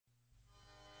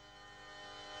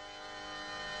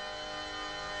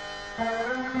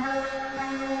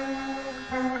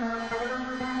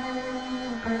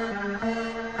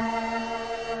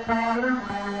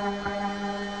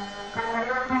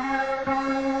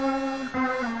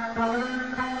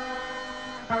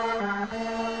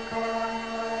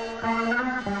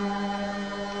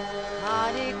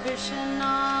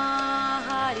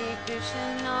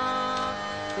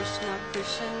Krishna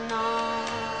Krishna,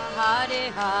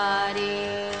 Hare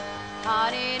Hare,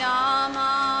 Hare Rama,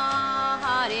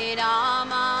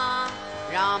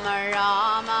 Rama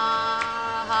Rama,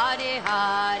 Hare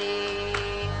Hare.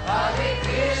 Hare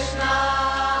Krishna,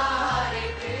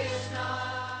 Hare Krishna.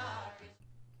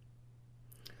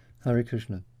 Hare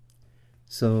Krishna.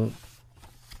 So,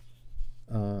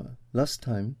 last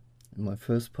time, in my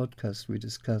first podcast, we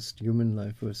discussed human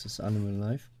life versus animal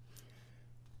life.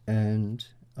 And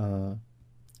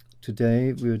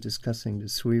today we are discussing the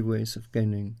 3 ways of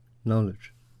gaining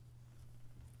knowledge.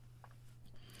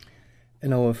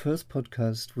 In our first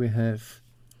podcast, we have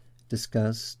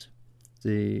discussed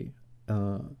the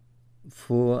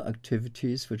 4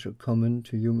 activities which are common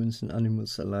to humans and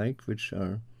animals alike, which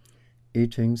are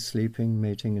eating, sleeping,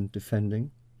 mating, and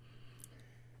defending.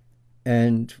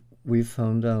 And we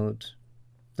found out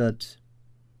that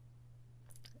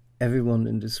everyone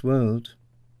in this world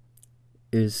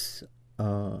is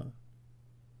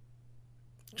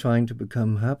trying to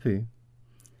become happy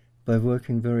by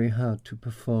working very hard to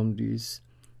perform these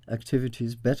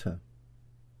activities better.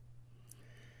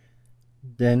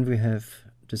 Then we have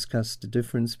discussed the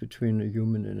difference between a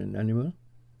human and an animal,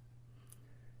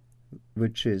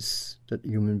 which is that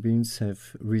human beings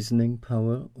have reasoning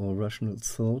power or rational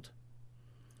thought.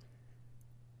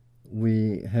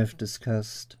 We have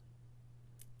discussed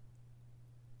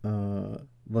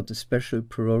what the special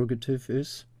prerogative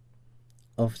is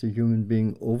of the human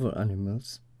being over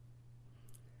animals.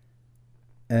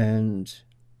 And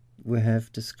we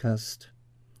have discussed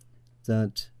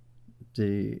that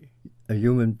a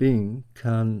human being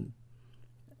can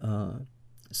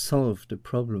solve the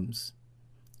problems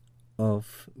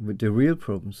with the real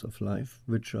problems of life,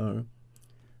 which are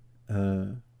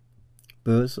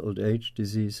birth, old age,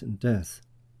 disease, and death,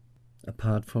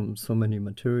 apart from so many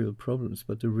material problems.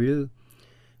 But the real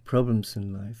problems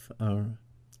in life are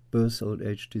birth, old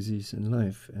age, disease, and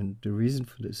life. And the reason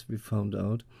for this, we found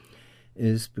out,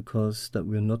 is because that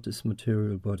we are not this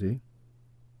material body.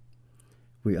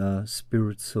 We are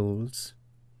spirit souls.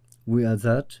 We are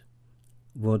that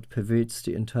what pervades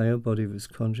the entire body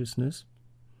with consciousness.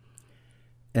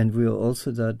 And we are also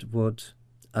that what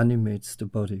animates the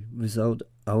body. Without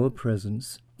our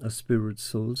presence as spirit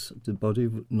souls, the body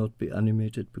would not be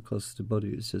animated, because the body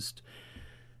is just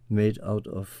made out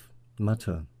of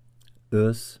matter,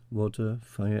 earth, water,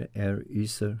 fire, air,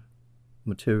 ether,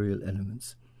 material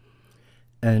elements.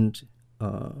 And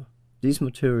these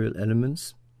material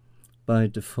elements, by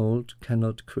default,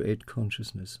 cannot create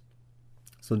consciousness.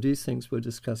 So these things were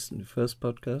discussed in the first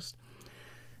podcast.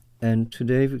 And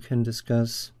today we can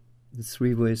discuss the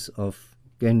 3 ways of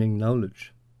gaining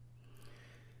knowledge.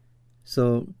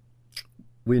 So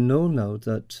we know now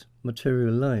that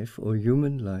material life or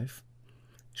human life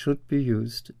should be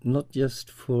used not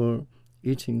just for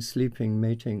eating, sleeping,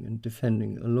 mating, and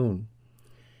defending alone,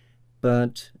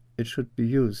 but it should be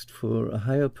used for a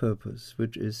higher purpose,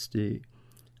 which is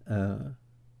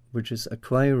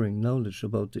acquiring knowledge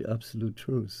about the absolute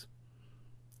truth.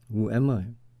 Who am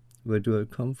I? Where do I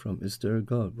come from? Is there a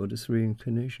God? What is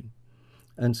reincarnation?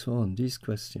 And so on, these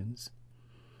questions.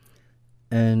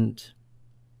 And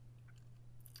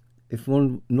if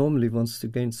one normally wants to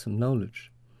gain some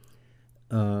knowledge,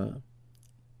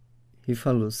 he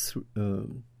follows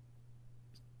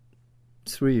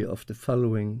 3 of the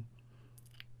following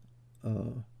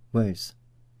ways.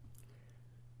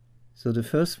 So the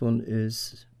first one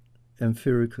is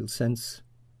empirical sense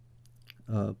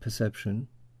perception,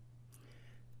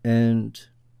 and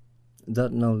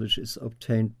that knowledge is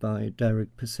obtained by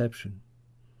direct perception.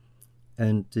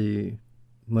 And the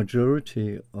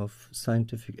majority of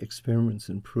scientific experiments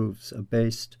and proofs are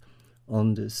based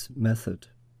on this method.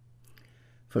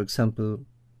 For example,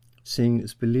 seeing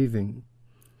is believing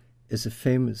is a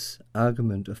famous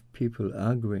argument of people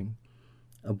arguing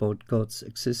about God's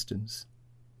existence.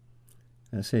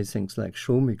 I say things like,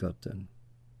 show me God then.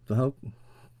 So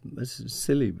this is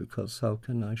silly, because how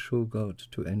can I show God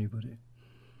to anybody?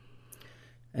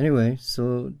 Anyway,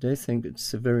 so they think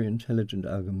it's a very intelligent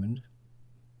argument.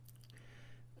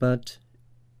 But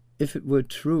if it were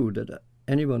true that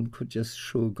anyone could just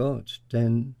show God,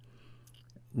 then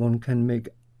one can make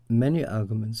many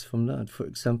arguments from that. For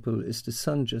example, is the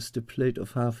sun just a plate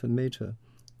of 0.5 meter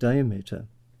diameter?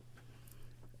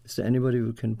 Is there anybody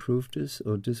who can prove this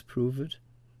or disprove it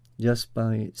just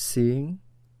by seeing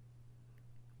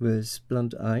with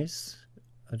blunt eyes?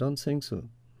 I don't think so.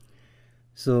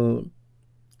 So,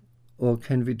 or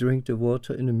can we drink the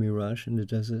water in a mirage in the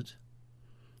desert?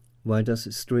 Why does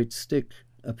a straight stick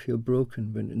appear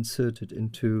broken when inserted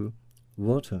into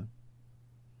water?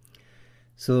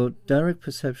 So direct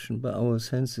perception by our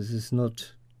senses is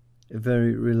not a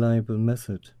very reliable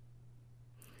method,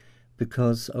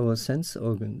 because our sense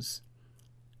organs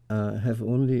have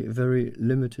only a very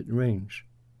limited range.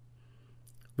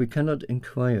 We cannot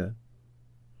inquire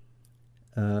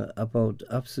about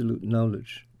absolute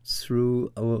knowledge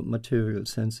through our material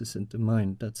senses and the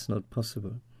mind. That's not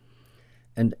possible.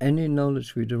 And any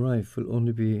knowledge we derive will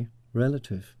only be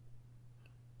relative,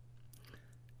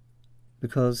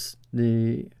 because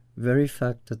the very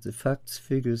fact that the facts,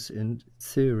 figures, and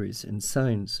theories in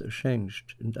science are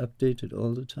changed and updated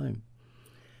all the time.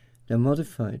 They're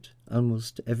modified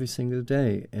almost every single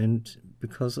day, and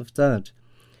because of that,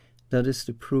 that is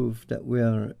the proof that we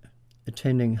are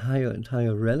attaining higher and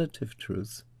higher relative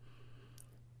truth.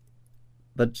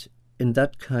 But in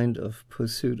that kind of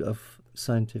pursuit of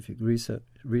scientific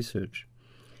research.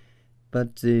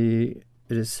 But it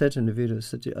is said in the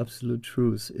Vedas that the absolute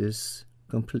truth is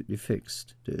completely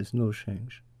fixed. There is no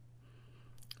change.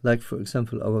 Like, for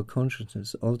example, our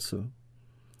consciousness also.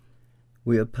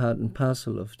 We are part and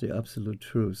parcel of the absolute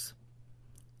truth.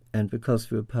 And because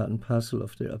we are part and parcel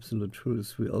of the absolute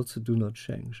truth, we also do not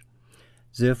change.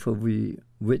 Therefore, we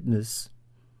witness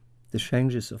the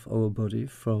changes of our body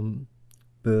from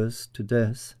birth to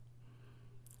death,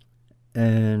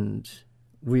 and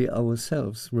we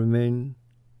ourselves remain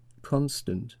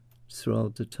constant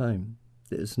throughout the time.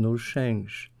 There is no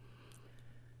change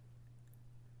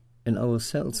in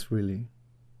ourselves, really.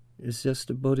 It's just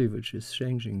the body which is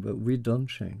changing, but we don't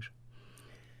change.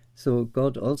 So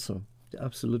God also, the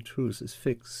absolute truth, is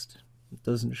fixed. It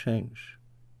doesn't change.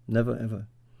 Never, ever.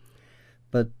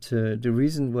 But the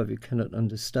reason why we cannot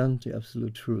understand the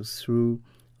absolute truth through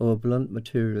our blunt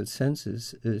material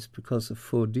senses is because of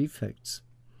 4 defects.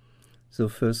 So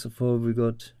first of all, we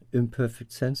got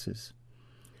imperfect senses.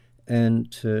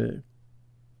 And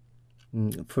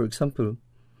for example,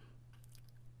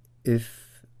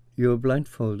 if you're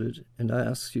blindfolded and I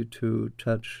ask you to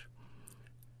touch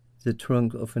the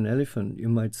trunk of an elephant, you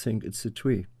might think it's a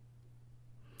tree.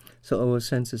 So our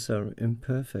senses are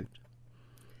imperfect.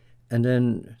 And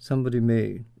then somebody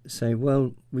may say,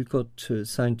 well, we got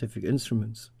scientific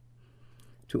instruments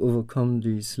to overcome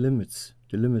these limits,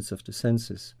 the limits of the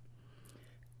senses.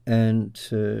 And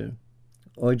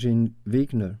Eugen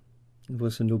Wigner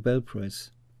was a Nobel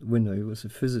Prize winner. He was a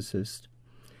physicist.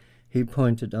 He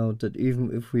pointed out that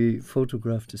even if we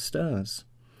photograph the stars,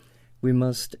 we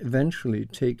must eventually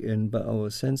take in by our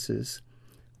senses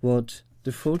what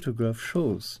the photograph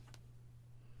shows.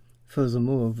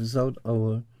 Furthermore, without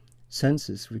our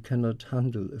senses, we cannot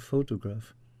handle a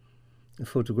photograph, a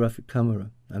photographic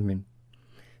camera, I mean.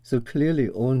 So clearly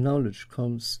all knowledge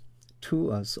comes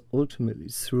to us ultimately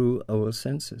through our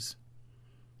senses.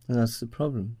 And that's the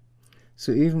problem.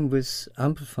 So even with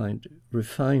amplified,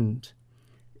 refined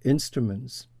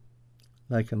instruments,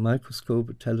 like a microscope,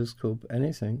 a telescope,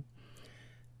 anything,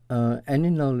 any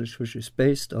knowledge which is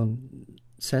based on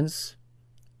sense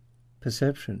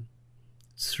perception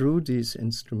through these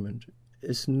instruments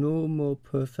is no more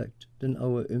perfect than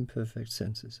our imperfect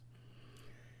senses.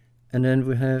 And then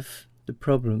we have the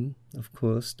problem, of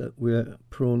course, that we are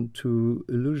prone to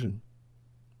illusion.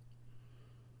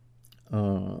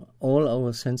 All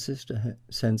our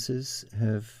senses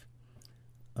have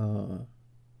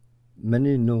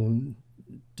many known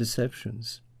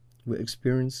deceptions. We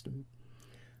experience them.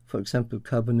 For example,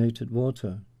 carbonated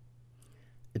water.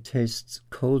 It tastes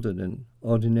colder than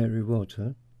ordinary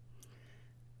water,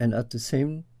 and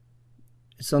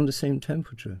it's on the same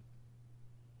temperature.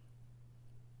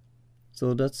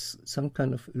 So that's some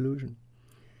kind of illusion.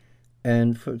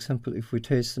 And for example, if we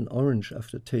taste an orange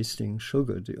after tasting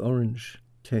sugar, the orange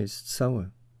tastes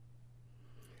sour.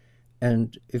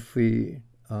 And if we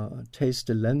taste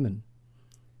a lemon,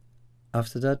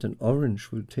 after that an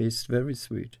orange will taste very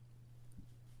sweet.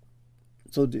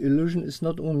 So the illusion is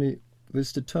not only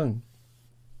with the tongue.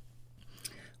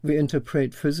 We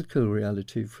interpret physical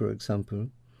reality, for example,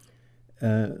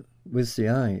 with the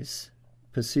eyes,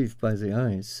 perceived by the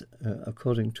eyes,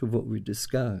 according to what we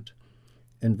discard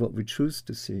and what we choose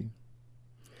to see.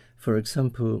 For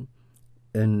example,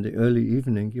 in the early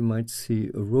evening, you might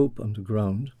see a rope on the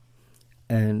ground,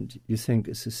 and you think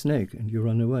it's a snake, and you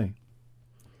run away.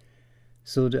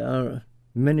 So there are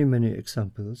many, many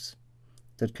examples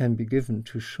that can be given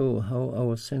to show how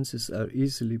our senses are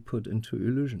easily put into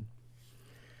illusion.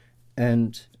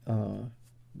 And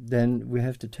then we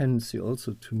have the tendency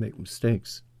also to make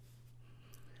mistakes.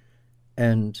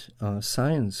 And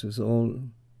science, with all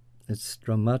its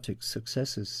dramatic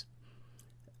successes,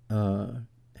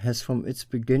 has from its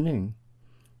beginning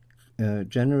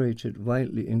generated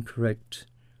widely incorrect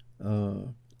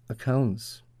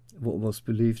accounts, what was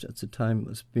believed at the time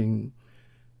as being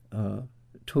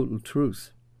total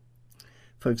truth.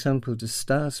 For example, the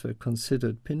stars were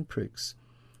considered pinpricks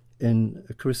in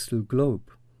a crystal globe,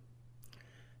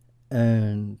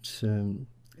 and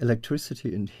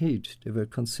electricity and heat, they were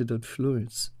considered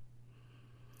fluids.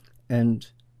 And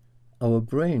our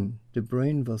brain, the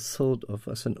brain was thought of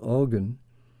as an organ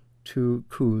to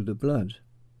cool the blood.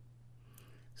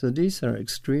 So these are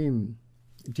extreme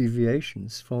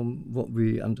deviations from what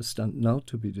we understand now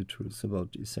to be the truth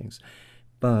about these things.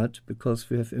 But because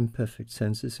we have imperfect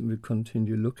senses and we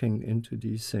continue looking into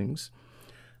these things,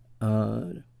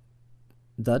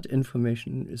 that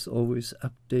information is always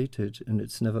updated and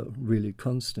it's never really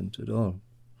constant at all.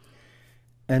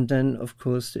 And then, of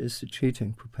course, there is the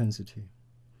cheating propensity.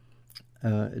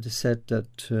 It is said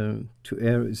that to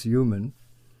err is human.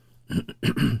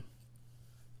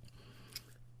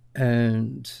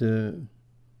 And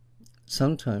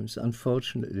sometimes,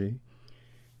 unfortunately,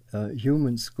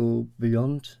 humans go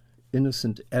beyond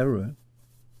innocent error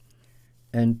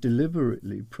and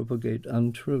deliberately propagate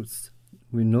untruths.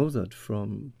 We know that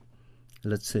from,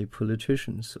 let's say,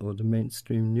 politicians or the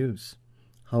mainstream news.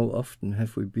 How often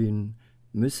have we been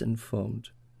misinformed?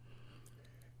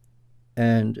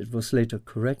 And it was later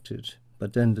corrected,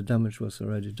 but then the damage was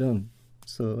already done.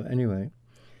 So anyway,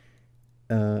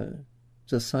 the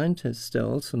scientists, they're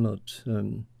also not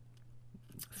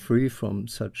free from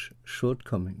such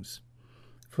shortcomings.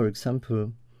 For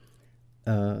example,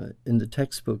 in the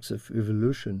textbooks of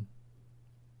evolution,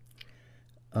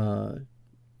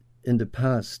 in the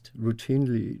past,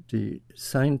 routinely, the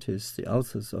scientists, the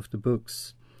authors of the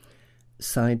books,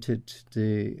 cited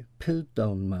the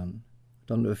Piltdown Man. I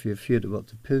don't know if you've heard about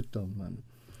the Piltdown Man.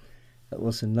 That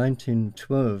was in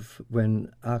 1912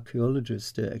 when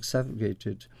archaeologists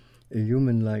excavated a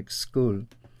human-like skull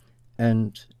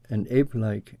and an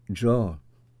ape-like jaw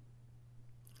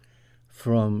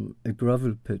from a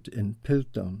gravel pit in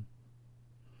Piltdown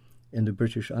in the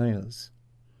British Isles.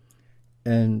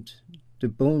 And the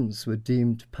bones were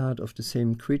deemed part of the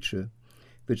same creature,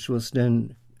 which was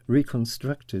then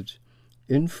reconstructed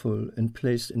in full and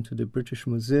placed into the British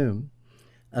Museum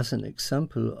as an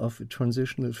example of a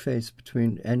transitional phase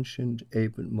between ancient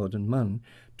ape and modern man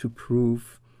to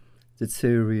prove the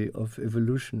theory of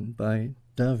evolution by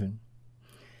Darwin.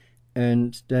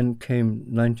 And then came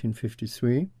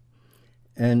 1953,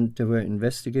 and there were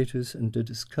investigators, and they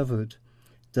discovered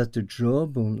that the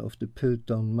jawbone of the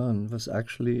Piltdown Man was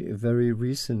actually a very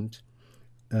recent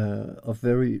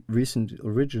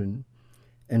origin,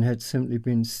 and had simply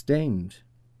been stained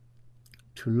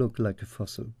to look like a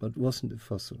fossil, but wasn't a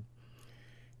fossil.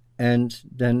 And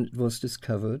then it was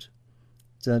discovered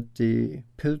that the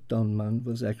Piltdown Man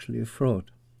was actually a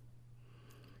fraud,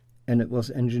 and it was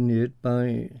engineered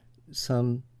by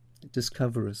some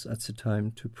discoverers at the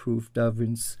time to prove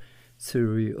Darwin's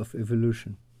theory of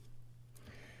evolution.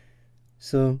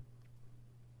 So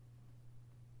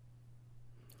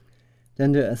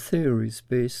then there are theories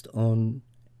based on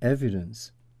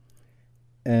evidence,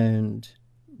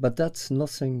 but that's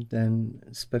nothing than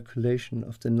speculation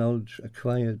of the knowledge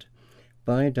acquired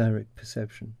by direct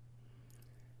perception.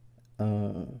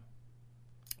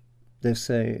 They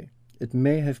say it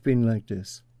may have been like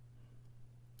this,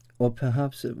 or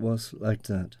perhaps it was like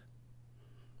that.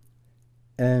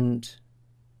 And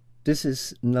this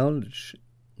is knowledge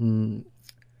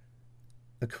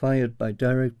acquired by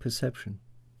direct perception.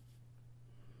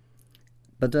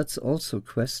 But that's also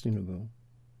questionable,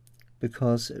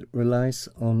 because it relies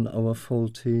on our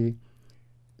faulty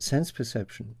sense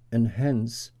perception, and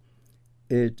hence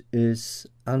it is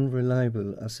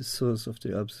unreliable as a source of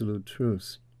the absolute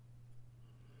truth.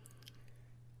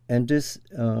 And this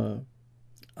Anumana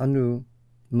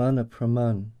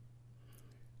Praman,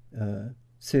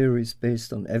 theories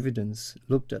based on evidence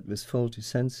looked at with faulty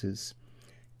senses,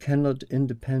 cannot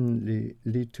independently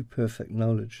lead to perfect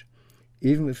knowledge,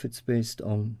 even if it's based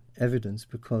on evidence,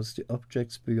 because the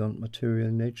objects beyond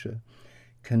material nature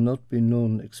cannot be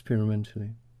known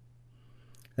experimentally.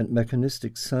 And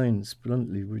mechanistic science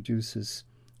bluntly reduces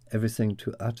everything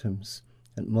to atoms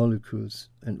and molecules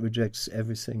and rejects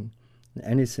everything and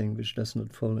anything which does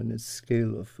not fall in its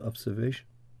scale of observation.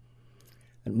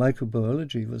 And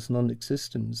microbiology was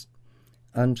non-existent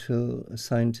until a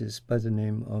scientist by the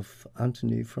name of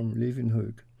Antony von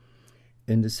Leeuwenhoek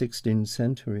in the 16th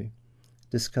century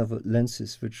discovered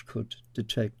lenses which could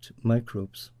detect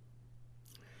microbes.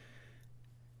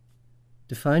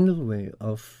 The final way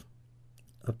of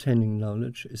obtaining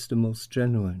knowledge is the most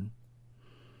genuine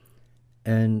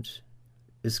and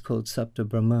is called Sabda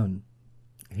Brahman,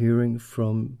 hearing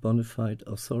from bona fide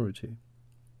authority.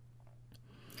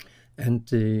 And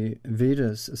the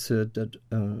Vedas assert that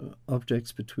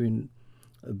objects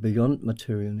beyond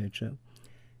material nature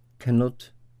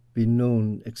cannot be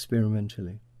known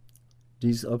experimentally.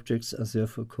 These objects are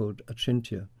therefore called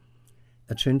achintya.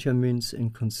 Achintya means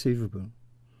inconceivable.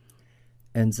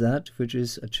 And that which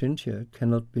is achintya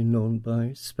cannot be known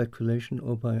by speculation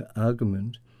or by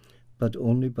argument, but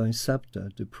only by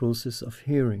sabda, the process of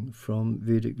hearing from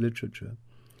Vedic literature.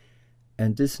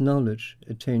 And this knowledge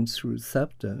attained through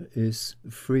sabda is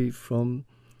free from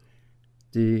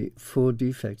the 4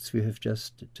 defects we have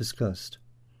just discussed.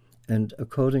 And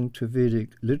according to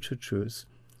Vedic literatures,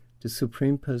 the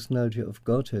Supreme Personality of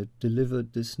Godhead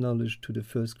delivered this knowledge to the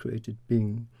first created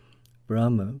being,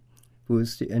 Brahma, who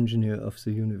is the engineer of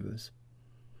the universe.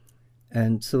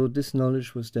 And so this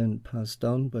knowledge was then passed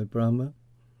down by Brahma,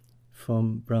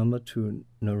 from Brahma to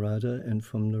Narada, and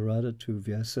from Narada to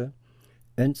Vyasa,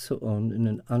 and so on in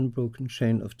an unbroken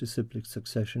chain of disciplic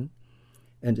succession,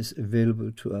 and is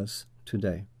available to us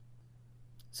today.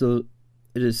 So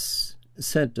it is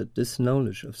said that this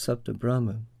knowledge of Sabda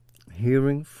Brahma,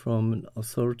 hearing from an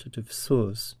authoritative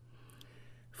source,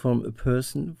 from a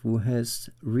person who has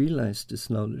realized this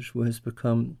knowledge, who has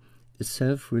become a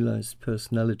self-realized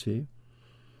personality,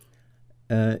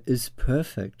 is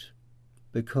perfect,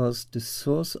 because the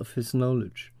source of his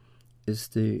knowledge is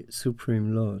the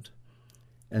Supreme Lord.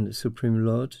 And the Supreme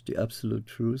Lord, the Absolute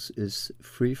Truth, is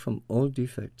free from all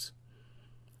defects.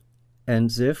 And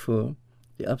therefore,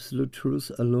 the Absolute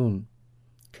Truth alone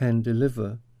can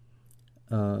deliver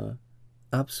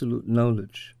absolute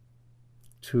knowledge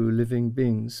to living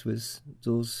beings with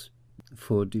those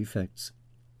 4 defects.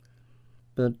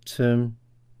 But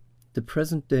the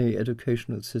present-day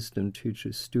educational system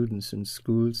teaches students in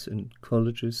schools and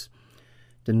colleges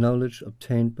the knowledge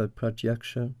obtained by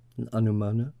pratyaksha and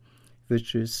anumana,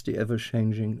 which is the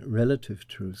ever-changing relative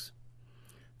truth.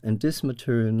 And this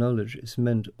material knowledge is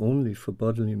meant only for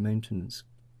bodily maintenance.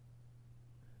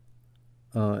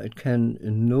 It can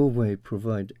in no way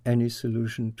provide any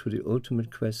solution to the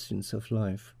ultimate questions of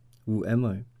life. Who am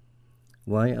I?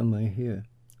 Why am I here?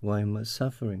 Why am I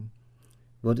suffering?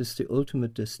 What is the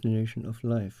ultimate destination of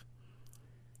life?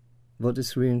 What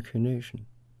is reincarnation?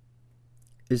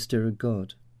 Is there a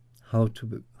God? How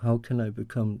can I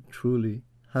become truly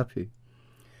happy?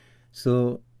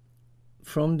 So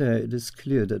from there it is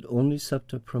clear that only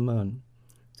Sabda Brahman,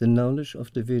 the knowledge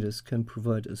of the Vedas, can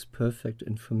provide us perfect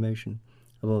information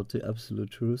about the Absolute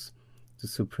Truth, the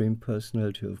Supreme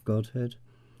Personality of Godhead,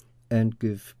 and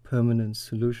give permanent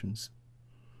solutions.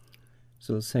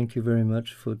 So thank you very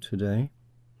much for today.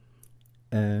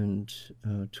 And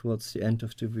towards the end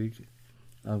of the week,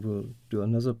 I will do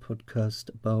another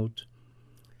podcast about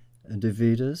the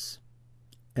Vedas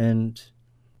and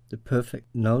the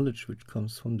perfect knowledge which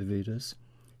comes from the Vedas,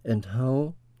 and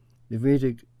how the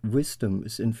Vedic wisdom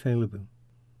is infallible.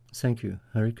 Thank you.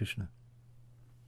 Hare Krishna.